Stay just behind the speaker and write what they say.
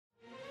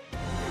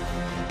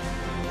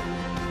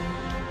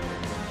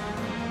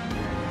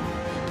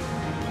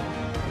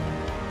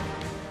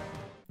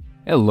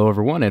Hello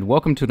everyone and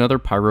welcome to another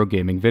Pyro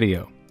Gaming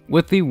video.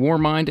 With the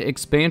Warmind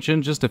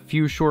expansion just a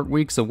few short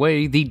weeks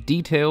away, the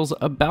details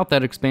about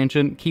that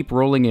expansion keep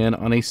rolling in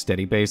on a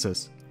steady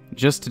basis.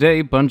 Just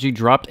today, Bungie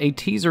dropped a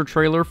teaser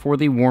trailer for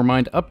the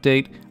Warmind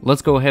update.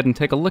 Let's go ahead and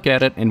take a look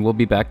at it and we'll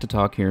be back to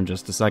talk here in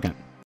just a second.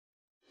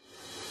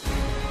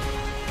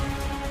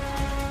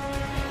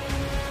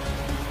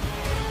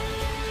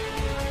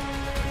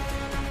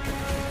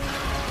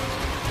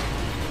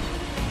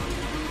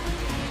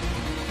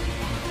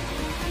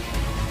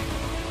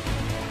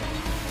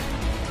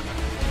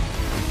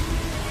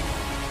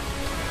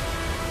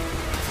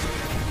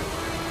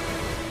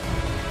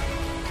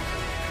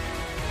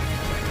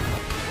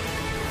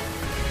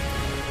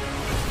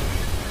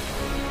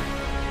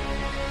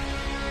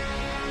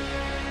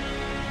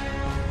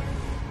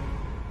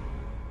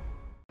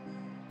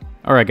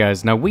 Alright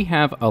guys, now we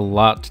have a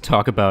lot to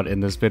talk about in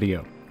this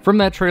video. From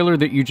that trailer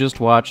that you just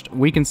watched,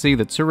 we can see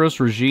that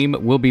Suros Regime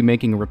will be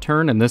making a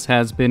return, and this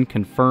has been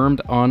confirmed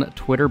on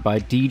Twitter by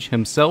Deej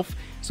himself,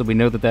 so we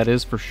know that that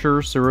is for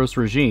sure Suros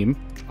Regime.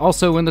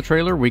 Also in the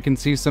trailer, we can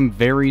see some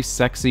very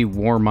sexy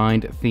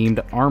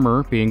Warmind-themed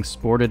armor being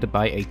sported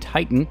by a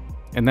Titan,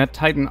 and that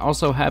Titan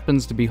also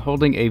happens to be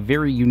holding a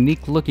very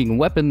unique-looking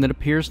weapon that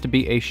appears to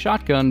be a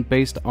shotgun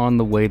based on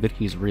the way that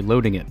he's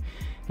reloading it.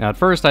 Now, at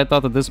first, I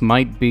thought that this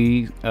might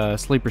be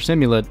Sleeper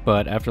Simulant,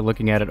 but after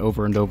looking at it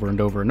over and over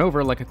and over and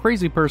over like a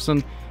crazy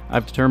person,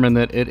 I've determined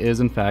that it is,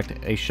 in fact,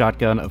 a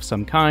shotgun of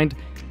some kind.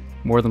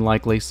 More than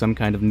likely, some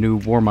kind of new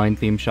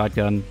Warmind-themed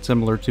shotgun,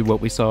 similar to what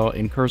we saw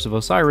in Curse of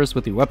Osiris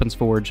with the Weapons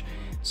Forge,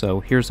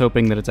 so here's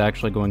hoping that it's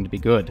actually going to be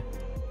good.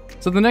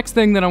 So the next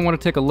thing that I want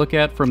to take a look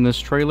at from this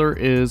trailer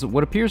is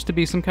what appears to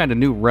be some kind of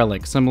new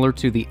relic, similar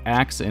to the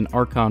axe in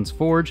Archon's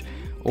Forge,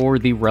 or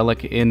the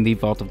relic in the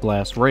Vault of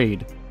Glass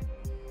raid.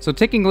 So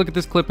taking a look at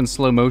this clip in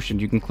slow motion,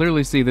 you can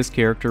clearly see this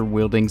character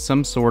wielding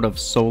some sort of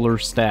solar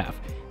staff.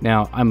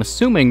 Now, I'm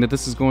assuming that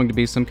this is going to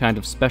be some kind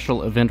of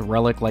special event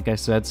relic, like I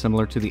said,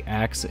 similar to the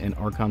axe in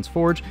Archon's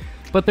Forge,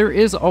 but there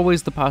is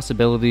always the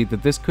possibility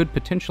that this could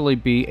potentially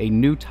be a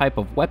new type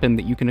of weapon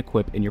that you can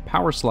equip in your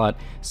power slot,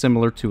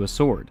 similar to a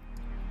sword.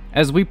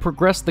 As we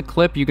progress the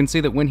clip, you can see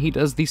that when he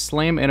does the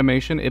slam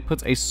animation, it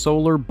puts a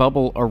solar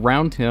bubble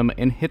around him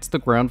and hits the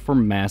ground for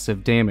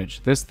massive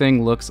damage. This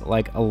thing looks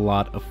like a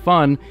lot of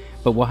fun,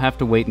 but we'll have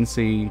to wait and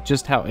see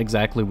just how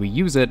exactly we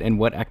use it and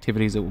what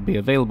activities it will be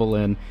available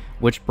in,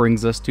 which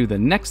brings us to the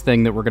next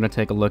thing that we're going to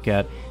take a look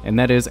at, and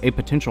that is a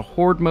potential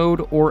horde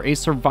mode or a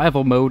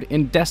survival mode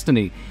in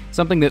Destiny.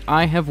 Something that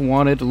I have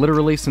wanted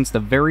literally since the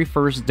very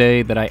first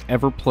day that I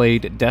ever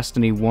played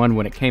Destiny 1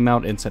 when it came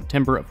out in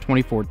September of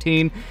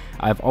 2014.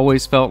 I've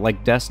always felt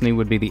like Destiny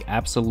would be the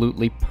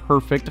absolutely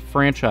perfect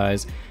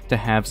franchise to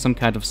have some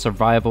kind of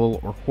survival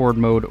or horde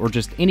mode or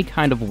just any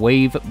kind of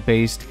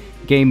wave-based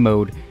game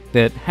mode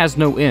that has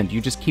no end.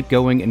 You just keep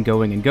going and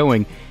going and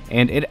going,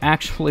 and it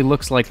actually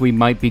looks like we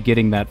might be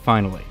getting that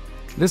finally.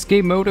 This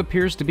game mode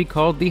appears to be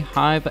called the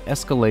Hive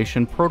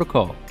Escalation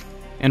Protocol.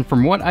 And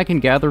from what I can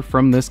gather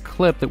from this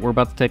clip that we're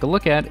about to take a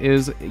look at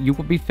is you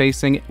will be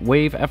facing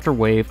wave after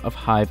wave of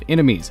Hive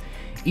enemies.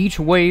 Each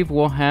wave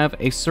will have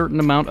a certain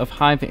amount of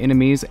Hive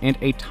enemies and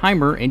a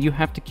timer, and you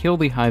have to kill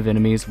the Hive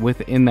enemies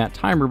within that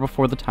timer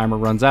before the timer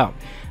runs out.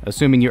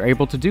 Assuming you're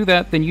able to do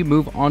that, then you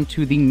move on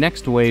to the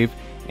next wave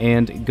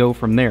and go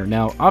from there.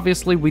 Now,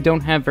 obviously, we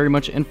don't have very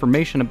much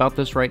information about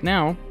this right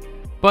now,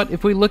 but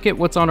if we look at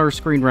what's on our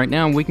screen right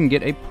now, we can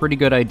get a pretty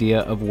good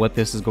idea of what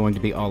this is going to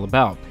be all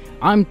about.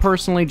 I'm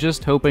personally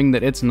just hoping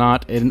that it's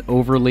not an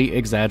overly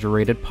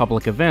exaggerated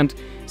public event,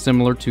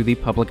 similar to the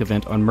public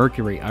event on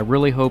Mercury. I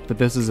really hope that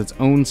this is its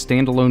own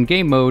standalone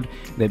game mode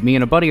that me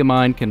and a buddy of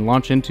mine can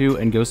launch into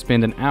and go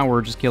spend an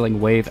hour just killing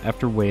wave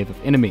after wave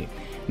of enemy.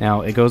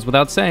 Now, it goes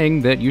without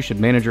saying that you should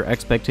manage your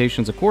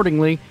expectations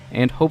accordingly,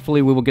 and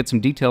hopefully we will get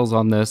some details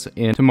on this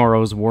in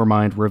tomorrow's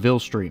Warmind reveal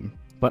stream.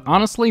 But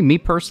honestly, me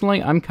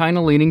personally, I'm kinda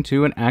leaning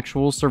to an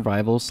actual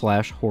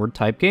survival/horde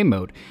type game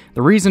mode.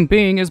 The reason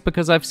being is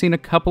because I've seen a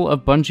couple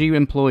of Bungie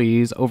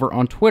employees over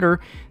on Twitter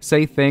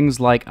say things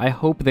like, I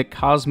hope that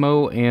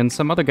Cosmo and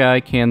some other guy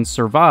can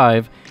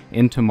survive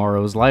in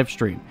tomorrow's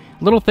livestream.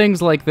 Little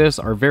things like this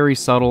are very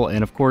subtle,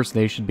 and of course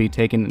they should be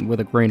taken with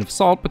a grain of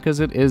salt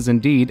because it is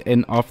indeed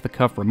an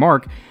off-the-cuff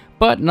remark,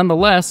 but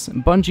nonetheless,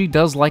 Bungie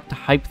does like to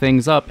hype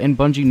things up, and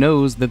Bungie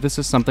knows that this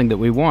is something that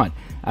we want.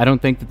 I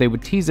don't think that they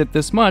would tease it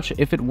this much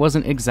if it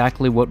wasn't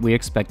exactly what we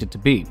expect it to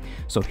be.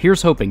 So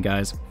here's hoping,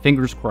 guys.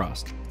 Fingers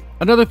crossed.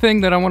 Another thing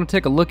that I want to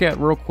take a look at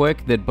real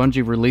quick that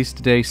Bungie released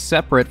today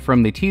separate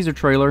from the teaser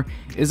trailer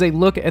is a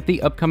look at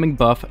the upcoming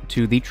buff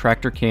to the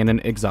Tractor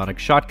Cannon exotic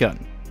shotgun.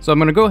 So I'm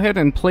going to go ahead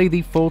and play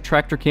the full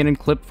Tractor Cannon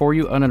clip for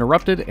you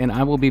uninterrupted, and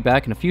I will be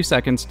back in a few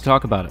seconds to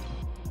talk about it.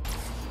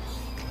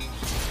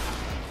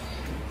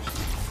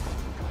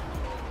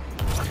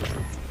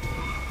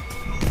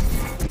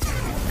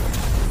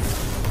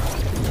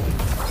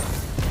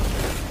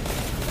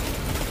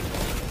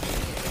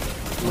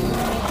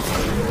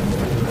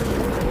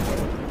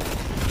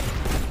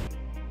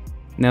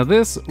 Now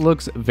this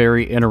looks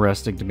very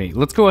interesting to me.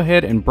 Let's go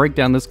ahead and break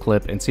down this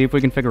clip and see if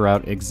we can figure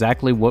out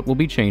exactly what will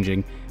be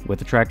changing with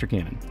the tractor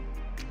cannon.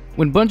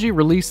 When Bungie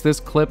released this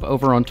clip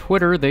over on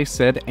Twitter, they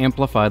said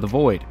amplify the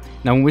void.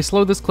 Now when we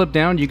slow this clip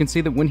down, you can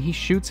see that when he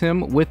shoots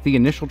him with the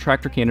initial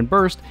tractor cannon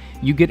burst,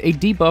 you get a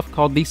debuff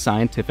called the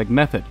scientific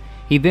method.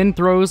 He then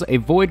throws a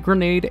void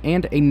grenade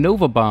and a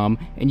nova bomb,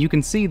 and you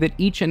can see that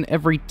each and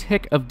every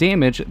tick of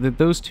damage that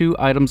those two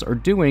items are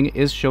doing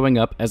is showing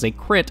up as a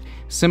crit,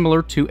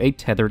 similar to a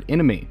tethered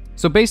enemy.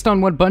 So based on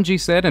what Bungie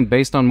said and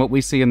based on what we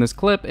see in this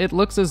clip, it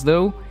looks as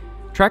though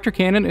tractor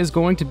cannon is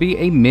going to be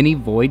a mini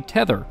void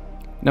tether.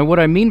 Now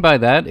what I mean by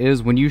that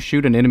is when you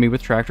shoot an enemy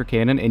with tractor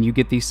cannon and you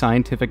get the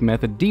scientific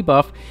method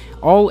debuff,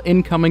 all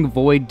incoming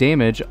void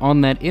damage on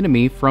that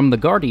enemy from the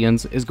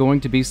Guardians is going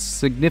to be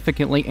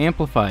significantly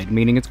amplified,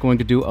 meaning it's going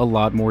to do a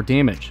lot more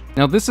damage.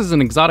 Now this is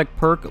an exotic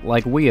perk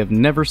like we have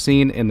never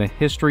seen in the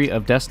history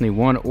of Destiny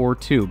 1 or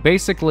 2.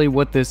 Basically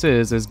what this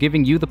is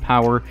giving you the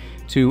power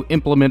to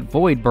implement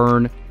void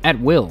burn at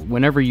will,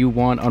 whenever you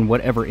want on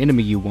whatever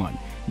enemy you want.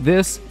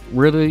 This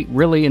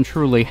really and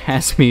truly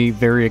has me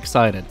very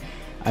excited.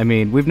 I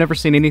mean, we've never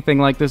seen anything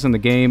like this in the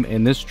game,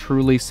 and this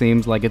truly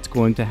seems like it's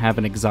going to have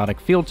an exotic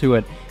feel to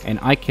it, and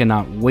I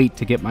cannot wait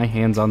to get my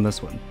hands on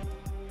this one.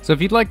 So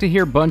if you'd like to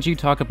hear Bungie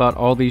talk about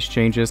all these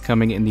changes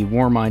coming in the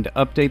Warmind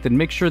update, then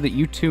make sure that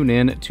you tune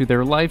in to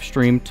their live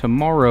stream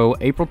tomorrow,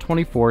 April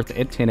 24th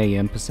at 10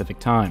 a.m. Pacific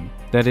Time.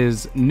 That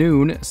is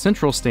noon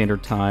Central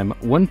Standard Time,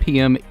 1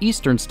 p.m.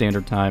 Eastern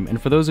Standard Time,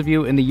 and for those of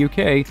you in the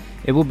UK,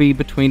 it will be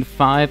between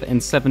 5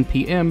 and 7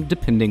 p.m.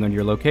 depending on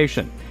your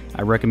location.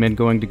 I recommend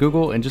going to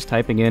Google and just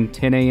typing in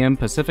 10 a.m.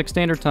 Pacific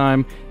Standard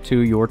Time to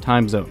your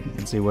time zone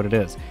and see what it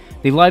is.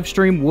 The live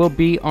stream will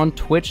be on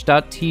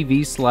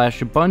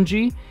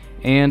twitch.tv/Bungie,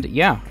 and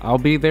yeah, I'll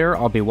be there,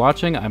 I'll be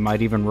watching, I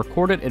might even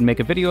record it and make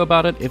a video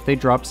about it if they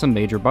drop some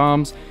major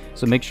bombs,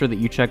 so make sure that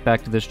you check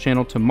back to this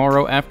channel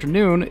tomorrow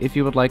afternoon if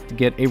you would like to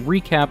get a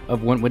recap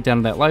of what went down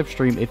in that live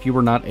stream if you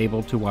were not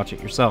able to watch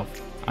it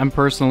yourself. I'm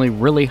personally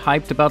really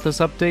hyped about this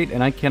update,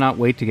 and I cannot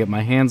wait to get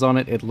my hands on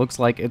it. It looks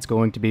like it's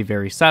going to be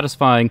very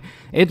satisfying,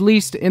 at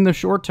least in the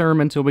short term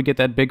until we get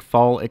that big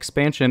fall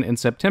expansion in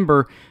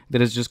September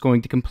that is just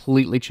going to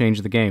completely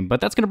change the game.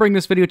 But that's going to bring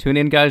this video to an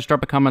end, guys.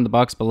 Drop a comment in the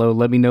box below.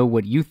 Let me know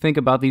what you think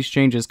about these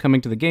changes coming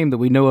to the game that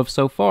we know of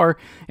so far,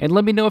 and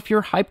let me know if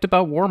you're hyped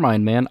about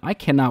Warmind, man. I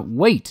cannot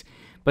wait.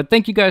 But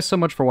thank you guys so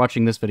much for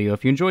watching this video.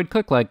 If you enjoyed,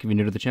 click like. If you're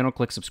new to the channel,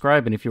 click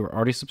subscribe. And if you are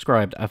already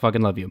subscribed, I fucking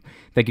love you.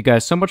 Thank you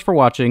guys so much for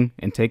watching,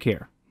 and take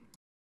care.